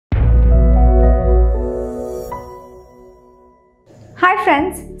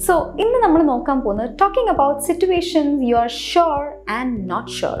friends, so ഇന്ന് നമ്മൾ നോക്കാൻ പോകുന്നത് talking about situations you are sure and not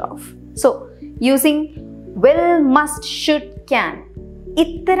sure of. So using will, must, should, can.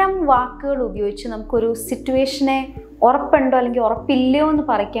 ഇത്തരം വാക്കുകൾ ഉപയോഗിച്ച് നമുക്കൊരു സിറ്റുവേഷനെ ഉറപ്പുണ്ടോ അല്ലെങ്കിൽ ഉറപ്പില്ലയോ എന്ന്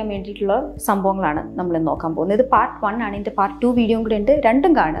പറയാൻ വേണ്ടിയിട്ടുള്ള സംഭവങ്ങളാണ് നമ്മൾ നോക്കാൻ പോകുന്നത്. ഇത് പാർട്ട് 1 ആണ്. ഇതിൻ്റെ പാർട്ട് 2 വീഡിയോ കൂടെ ഉണ്ട്,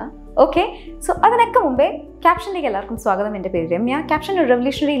 രണ്ടും കാണുക. ഓക്കെ, സോ അതിനൊക്കെ മുമ്പേ ക്യാപ്ഷനിലേക്ക് എല്ലാവർക്കും സ്വാഗതം. എൻ്റെ പേര് രമ്യ. ക്യാപ്ഷൻ ഒരു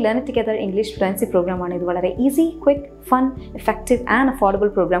revolutionary learn together English fluency പ്രോഗ്രാമാണ്. ഇത് വളരെ easy, quick, fun, effective and affordable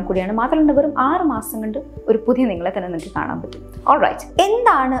programme കൂടിയാണ്. മാത്രമല്ല വെറും 6 മാസം കൊണ്ട് ഒരു പുതിയ നിങ്ങളെ തന്നെ നിങ്ങൾക്ക് കാണാൻ പറ്റും. ഓൾറൈറ്റ്,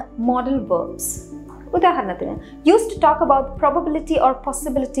 എന്താണ് മോഡൽ വെർബ്സ്? ഉദാഹരണത്തിന്, use to talk about probability or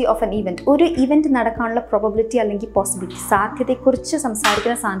possibility of N event. ഒരു ഇവൻറ്റ് നടക്കാനുള്ള പ്രോബബിലിറ്റി അല്ലെങ്കിൽ പോസിബിലിറ്റി, സാധ്യതയെക്കുറിച്ച്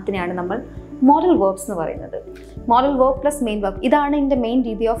സംസാരിക്കുന്ന സാധനത്തിനെയാണ് നമ്മൾ മോഡൽ വെർബ്സ് എന്ന് പറയുന്നത്. Modal verb plus main verb, ഇതാണ് ഇതിൻ്റെ മെയിൻ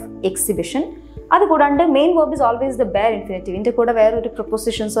രീതി of exhibition. അതുകൂടാണ്ട് main verb is always the bear infinitive. ഇതിൻ്റെ കൂടെ വേറെ ഒരു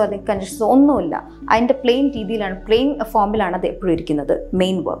പ്രൊപ്പോസിഷൻസോ അല്ലെങ്കിൽ കണ്ടീഷൻസോ ഒന്നുമില്ല. അതിൻ്റെ പ്ലെയിൻ രീതിയിലാണ്, പ്ലെയിൻ ഫോമിലാണ് അത് എപ്പോഴും ഇരിക്കുന്നത്,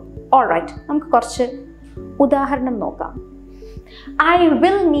 മെയിൻ വെർബ്. ഓൾറൈറ്റ്, നമുക്ക് കുറച്ച് ഉദാഹരണം നോക്കാം. I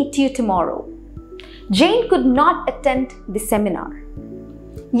will meet you tomorrow. Jane could not attend the seminar.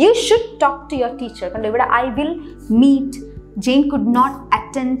 You should talk to your teacher. കണ്ടോ, ഇവിടെ I will meet, Jane could not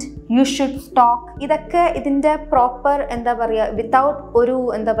attend, you should talk. ഇതൊക്കെ ഇതിൻ്റെ പ്രോപ്പർ എന്താ പറയുക, വിത്തൗട്ട് ഒരു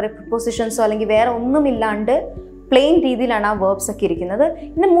എന്താ പറയുക പ്രൊപ്പോസിഷൻസോ അല്ലെങ്കിൽ വേറെ ഒന്നുമില്ലാണ്ട് പ്ലെയിൻ രീതിയിലാണ് ആ വേർബ്സ് ഒക്കെ ഇരിക്കുന്നത്.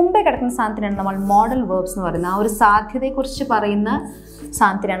 ഇതിന് മുമ്പേ കിടക്കുന്ന സാധനത്തിനാണ് നമ്മൾ മോഡൽ വേർബ്സ് എന്ന് പറയുന്നത്. ആ ഒരു സാധ്യതയെക്കുറിച്ച് പറയുന്ന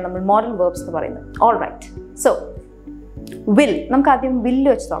സാധനത്തിനാണ് നമ്മൾ മോഡൽ വേർബ്സ് എന്ന് പറയുന്നത്. ഓൾ റൈറ്റ്, സോ will, നമുക്ക് ആദ്യം will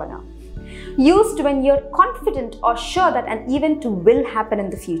വെച്ച് തുടങ്ങാം. Used when you're confident or sure that an event will happen in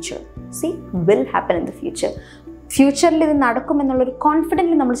the future. See, will happen in the future. ഫ്യൂച്ചറിൽ ഇത് നടക്കുമെന്നുള്ളൊരു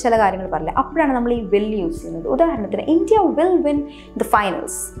കോൺഫിഡൻ്റ് നമ്മൾ ചില കാര്യങ്ങൾ പറയില്ല, അപ്പോഴാണ് നമ്മൾ ഈ വിൽ യൂസ് ചെയ്യുന്നത്. ഉദാഹരണത്തിന്, India will win the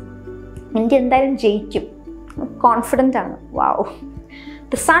finals. India എന്തായാലും ജയിക്കും, കോൺഫിഡൻ്റ് ആണ്. വാവ്.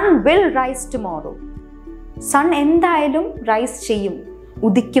 The sun will rice tomorrow. Sun എന്തായാലും റൈസ് ചെയ്യും,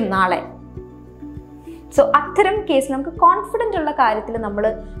 ഉദിക്കും നാളെ. സോ അത്തരം കേസിൽ നമുക്ക് കോൺഫിഡൻ്റ് ഉള്ള കാര്യത്തിൽ നമ്മൾ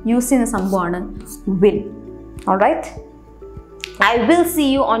യൂസ് ചെയ്യുന്ന സംഭവമാണ് will. Alright, I will see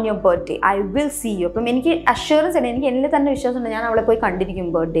you on your birthday. I will see you. അപ്പം എനിക്ക് അഷ്വറൻസ് ഉണ്ട്, എനിക്ക് എന്നിൽ തന്നെ വിശ്വാസമുണ്ട്, ഞാൻ അവളെ പോയി കണ്ടിരിക്കും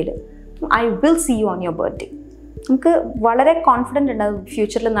ബർത്ത്ഡേയിൽ. I will see you on your birthday. നമുക്ക് വളരെ കോൺഫിഡൻ്റ് ഉണ്ട് അത്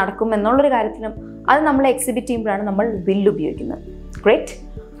ഫ്യൂച്ചറിൽ നടക്കും എന്നുള്ളൊരു കാര്യത്തിലും അത് നമ്മൾ എക്സിബിറ്റ് ചെയ്യുമ്പോഴാണ് നമ്മൾ will ഉപയോഗിക്കുന്നത്. ഗ്രേറ്റ്.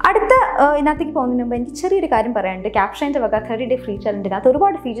 അടുത്ത ഇതിനകത്തേക്ക് പോകുന്നതിന് മുമ്പ് എനിക്ക് ചെറിയൊരു കാര്യം പറയാനുണ്ട്. ക്യാപ്ഷൻ്റെ വക 30 ഡേ ഫ്രീ ചലഞ്ചിനകത്ത്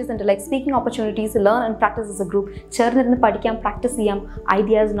ഒരുപാട് ഫീച്ചേഴ്സ് ഉണ്ട്. Like speaking opportunities, learn and practice S A group. ചേർന്നിരുന്ന് പഠിക്കാം, പ്രാക്ടീസ് ചെയ്യാം,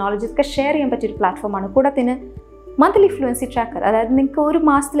 ഐഡിയാസ്, നോളജസ് ഒക്കെ ഷെയർ ചെയ്യാൻ പറ്റിയൊരു പ്ലാറ്റ്ഫോമാണ്. കൂടത്തിന് മന്ത്ലി ഫ്ലുവൻസി ട്രാക്കർ, അതായത് നിങ്ങൾക്ക് ഒരു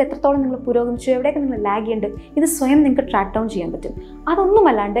മാസത്തിൽ എത്രത്തോളം നിങ്ങൾ പുരോഗമിച്ചു, എവിടെയൊക്കെ നിങ്ങൾ ലാഗ് ചെയ്യുന്നുണ്ട്, ഇത് സ്വയം നിങ്ങൾക്ക് ട്രാക്ക് ഡൗൺ ചെയ്യാൻ പറ്റും.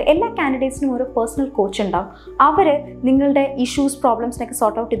 അതൊന്നുമല്ലാണ്ട് എല്ലാ കാൻഡിഡേറ്റ്സിനും ഓരോ പേഴ്സണൽ കോച്ച് ഉണ്ടാവും. അവർ നിങ്ങളുടെ ഇഷ്യൂസ്, പ്രോബ്ലംസിനൊക്കെ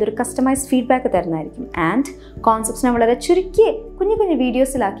സോർട്ട് ഔട്ട് ചെയ്തൊരു കസ്റ്റമൈസ്ഡ് ഫീഡ്ബാക്ക് തരുന്നതായിരിക്കും. ആൻഡ് കോൺസെപ്റ്റ്സിനെ വളരെ ചുരുക്കി കുഞ്ഞു കുഞ്ഞു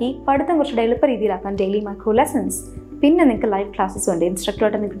വീഡിയോസിലാക്കി പഠിത്തം കുറച്ചുകൂടെ എളുപ്പ രീതിയിലാക്കാൻ ഡെയിലി മൈക്രോ ലെസൺസ്. പിന്നെ നിങ്ങൾക്ക് ലൈവ് ക്ലാസ്സസ് ഉണ്ട്.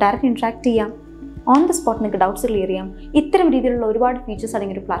 ഇൻസ്ട്രക്ടറുമായിട്ട് നിങ്ങൾക്ക് ഡയറക്റ്റ് ഇൻട്രാക്ട് ചെയ്യാം, ഓൺ ദ സ്പോട്ട് നിങ്ങൾക്ക് ഡൗട്ട്സ് ക്ലിയർ ചെയ്യാം. ഇത്തരം രീതിയിലുള്ള ഒരുപാട് ഫീച്ചേഴ്സ്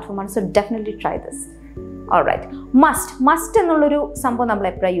അടങ്ങിയ ഒരു പ്ലാറ്റ്ഫോമാണ്. So definitely try this. Alright, must എന്നുള്ളൊരു സംഭവം നമ്മൾ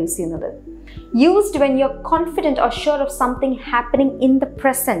എപ്പോഴാണ് യൂസ് ചെയ്യുന്നത്? Used when you're confident or sure of something happening in the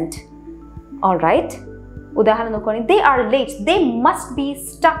present. Alright, ഉദാഹരണം നോക്കുകയാണെങ്കിൽ they are late, they must be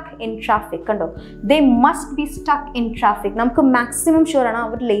stuck in traffic. കണ്ടോ, they must be stuck in traffic. നമുക്ക് maximum sure ആണ്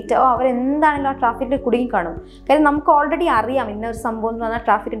അവർ late, അവരെന്താണെങ്കിലും ആ ട്രാഫിക്കിൽ കുടുങ്ങി കാണും. കാര്യം നമുക്ക് ഓൾറെഡി അറിയാം ഇന്ന ഒരു സംഭവം എന്ന് പറഞ്ഞാൽ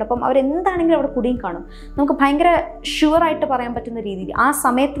ട്രാഫിക് ഉണ്ട്, അപ്പം അവരെന്താണെങ്കിലും അവിടെ കുടുങ്ങി കാണും. നമുക്ക് ഭയങ്കര ഷുവറായിട്ട് പറയാൻ പറ്റുന്ന രീതിയിൽ ആ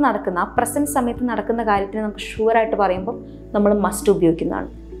സമയത്ത് നടക്കുന്ന, ആ പ്രസൻറ്റ് സമയത്ത് നടക്കുന്ന കാര്യത്തിന് നമുക്ക് ഷുവറായിട്ട് പറയുമ്പോൾ നമ്മൾ മസ്റ്റ് ഉപയോഗിക്കുന്നതാണ്.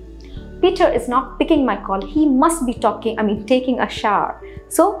 Peter is not picking my call. He must be taking a shower.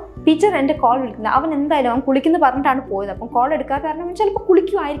 So, Peter എൻ്റെ കോൾ വിളിക്കുന്നത്, അവൻ എന്തായാലും അവൻ കുളിക്കുന്ന പറഞ്ഞിട്ടാണ് പോയത്. അപ്പം കോൾ എടുക്കാത്ത കാരണം അവൻ ചിലപ്പോൾ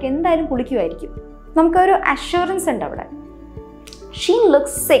കുളിക്കുമായിരിക്കും, എന്തായാലും കുളിക്കുമായിരിക്കും. നമുക്കൊരു അഷ്വറൻസ് ഉണ്ട് അവിടെ. She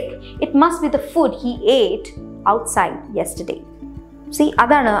looks sick. It must be the food he ate outside yesterday. See,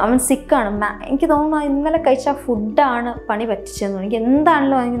 അതാണ്, അവൻ സിക്കാണ്. എനിക്ക് തോന്നുന്നു ഇന്നലെ കഴിച്ച ഫുഡാണ് പണി പറ്റിച്ചതെന്ന്. എനിക്ക്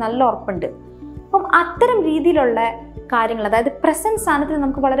എന്താണല്ലോ എനിക്ക് നല്ല ഉറപ്പുണ്ട്. അപ്പം അത്തരം രീതിയിലുള്ള കാര്യങ്ങൾ, അതായത് പ്രസൻറ്റ് സ്ഥാനത്തിൽ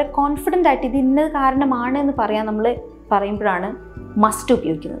നമുക്ക് വളരെ കോൺഫിഡൻ്റ് ആയിട്ട് ഇത് ഇന്നത് കാരണമാണ് എന്ന് പറയാൻ നമ്മൾ പറയുമ്പോഴാണ് മസ്റ്റ്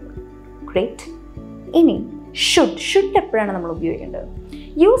ഉപയോഗിക്കുന്നത്. ഗ്രേറ്റ്. ഇനി ഷുഡ് എപ്പോഴാണ് നമ്മൾ ഉപയോഗിക്കേണ്ടത്?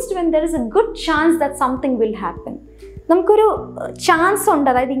 Used when there is A good chance that something will happen. നമുക്കൊരു ചാൻസ് ഉണ്ട്,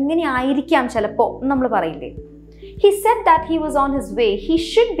 അതായത് ഇങ്ങനെ ആയിരിക്കാം ചിലപ്പോൾ നമ്മൾ പറയില്ലേ. He said that he was on his way, he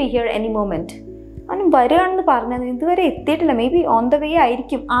should be hear any moment. അവൻ വരികയാണെന്ന് പറഞ്ഞത് ഇതുവരെ എത്തിയിട്ടില്ല, may be on the way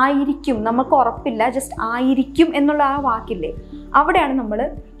ആയിരിക്കും, നമുക്ക് ഉറപ്പില്ല, ജസ്റ്റ് ആയിരിക്കും എന്നുള്ള ആ വാക്കില്ലേ, അവിടെയാണ് നമ്മൾ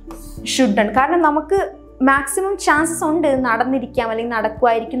ഷുഡ്. കാരണം നമുക്ക് മാക്സിമം ചാൻസസ് ഉണ്ട് നടന്നിരിക്കാം അല്ലെങ്കിൽ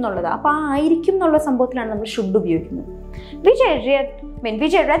നടക്കുമായിരിക്കും എന്നുള്ളത്. അപ്പോൾ ആ ആയിരിക്കും എന്നുള്ള സംഭവത്തിലാണ് നമ്മൾ ഷുഡ് ഉപയോഗിക്കുന്നത്.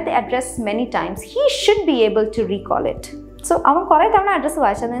 Vijay read the address many times. He should be able to recall it. So അവൻ കുറേ തവണ അഡ്രസ്സ്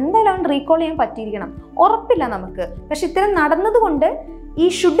വായിച്ചത് എന്തായാലും അവൻ റീകോൾ ചെയ്യാൻ പറ്റിയിരിക്കണം. ഉറപ്പില്ല നമുക്ക്, പക്ഷെ ഇത്തരം നടന്നതുകൊണ്ട് ഈ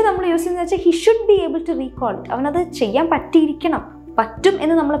ഷുഡ് നമ്മൾ യൂസ് ചെയ്യുന്നത് വെച്ചാൽ he should be able to recall it. അവനത് ചെയ്യാൻ പറ്റിയിരിക്കണം. പറ്റും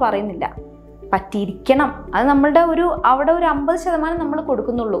എന്ന് നമ്മൾ പറയുന്നില്ല, പറ്റിയിരിക്കണം. അത് നമ്മളുടെ അവിടെ ഒരു 50% നമ്മൾ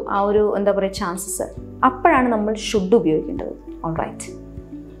കൊടുക്കുന്നുള്ളൂ ആ ഒരു എന്താ പറയുക ചാൻസസ്. അപ്പോഴാണ് നമ്മൾ ഷുഡ് ഉപയോഗിക്കേണ്ടത്. ഓൾറൈറ്റ്.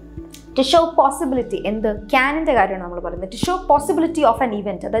 ടു ഷോ പോസിബിലിറ്റി, എന്ത് ക്യാനിൻ്റെ കാര്യമാണ് നമ്മൾ പറയുന്നത്. To show possibility of an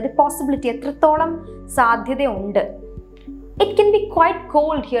event, അതായത് പോസിബിലിറ്റി എത്രത്തോളം സാധ്യതയുണ്ട്. It can be quite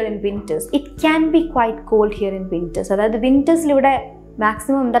cold here in winter's. It can be quite cold here in winter's. അതായത് വിൻറ്റേഴ്സിലിവിടെ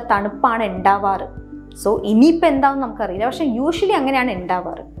മാക്സിമം എന്താ തണുപ്പാണ് ഉണ്ടാവാറ്. സോ ഇനിയിപ്പോൾ എന്താണെന്ന് നമുക്കറിയില്ല, പക്ഷേ യൂഷ്വലി അങ്ങനെയാണ്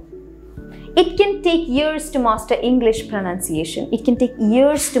ഉണ്ടാവാറ്. It can take years to master English pronunciation. It can take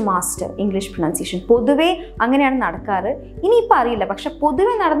years to master English pronunciation. പൊതുവേ അങ്ങനെയാണ് നടക്കാറ്. ഇനിയിപ്പോൾ അറിയില്ല, പക്ഷെ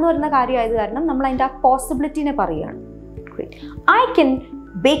പൊതുവേ നടന്നു വരുന്ന കാര്യമായത് കാരണം നമ്മൾ അതിൻ്റെ ആ പോസിബിലിറ്റിനെ പറയുകയാണ്. I can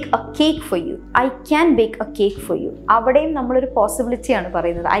bake a cake for you. I can bake a cake for you. അവിടെയും നമ്മളൊരു പോസിബിലിറ്റിയാണ്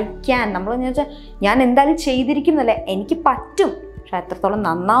പറയുന്നത്. I can, നമ്മളെന്ന് വെച്ചാൽ ഞാൻ എന്തായാലും ചെയ്തിരിക്കുന്നല്ലേ, എനിക്ക് പറ്റും. പക്ഷെ എത്രത്തോളം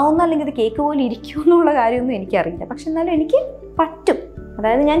നന്നാവുന്ന അല്ലെങ്കിൽ ഇത് കേക്ക് പോലെ ഇരിക്കും എന്നുള്ള കാര്യമൊന്നും എനിക്കറിയില്ല. പക്ഷെ എന്നാലും എനിക്ക് പറ്റും,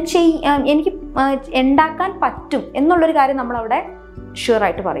 അതായത് എനിക്ക് ഉണ്ടാക്കാൻ പറ്റും എന്നുള്ളൊരു കാര്യം നമ്മളവിടെ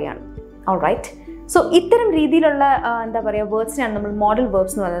ഷുവറായിട്ട് പറയുകയാണ്. ഓൾറൈറ്റ്. സോ ഇത്തരം രീതിയിലുള്ള എന്താ പറയുക വേർഡ്സിനാണ് നമ്മൾ മോഡൽ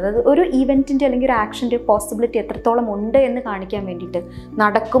വേർബ്സ് എന്ന് പറയുന്നത്. അതായത് ഒരു ഈവൻറ്റിൻ്റെ അല്ലെങ്കിൽ ഒരു ആക്ഷൻ്റെ പോസിബിലിറ്റി എത്രത്തോളം ഉണ്ട് എന്ന് കാണിക്കാൻ വേണ്ടിയിട്ട്,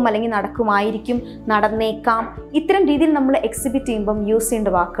 നടക്കും അല്ലെങ്കിൽ നടക്കുമായിരിക്കും, നടന്നേക്കാം, ഇത്തരം രീതിയിൽ നമ്മൾ എക്സിബിറ്റ് ചെയ്യുമ്പം യൂസ്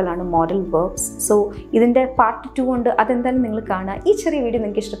ചെയ്യേണ്ട വാക്കുകളാണ് മോഡൽ വേർബ്സ്. സോ ഇതിൻ്റെ പാർട്ട് 2 ഉണ്ട്, അതെന്തായാലും നിങ്ങൾ കാണുക. ഈ ചെറിയ വീഡിയോ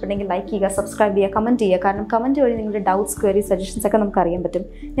നിങ്ങൾക്ക് ഇഷ്ടപ്പെട്ടെങ്കിൽ ലൈക്ക് ചെയ്യുക, സബ്സ്ക്രൈബ് ചെയ്യുക, കമൻറ്റ് ചെയ്യുക. കാരണം കമൻറ്റ് വഴി നിങ്ങളുടെ ഡൗട്ട്സ്, ക്വയറി, സജഷൻസ് ഒക്കെ നമുക്ക് അറിയാൻ പറ്റും.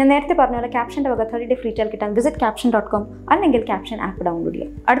 ഞാൻ നേരത്തെ പറഞ്ഞ പോലെ ക്യാപ്ഷൻ്റെ വക 30 ഡേ ഫ്രീ ട്രയൽ കിട്ടാൻ വിസിറ്റ് caption.com അല്ലെങ്കിൽ ക്യാപ്ഷൻ ആപ്പ് ഡൗൺലോഡ്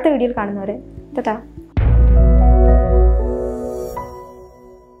ചെയ്യുക. അടുത്ത വീഡിയോയിൽ കാണുന്നവരെ ടാറ്റാ.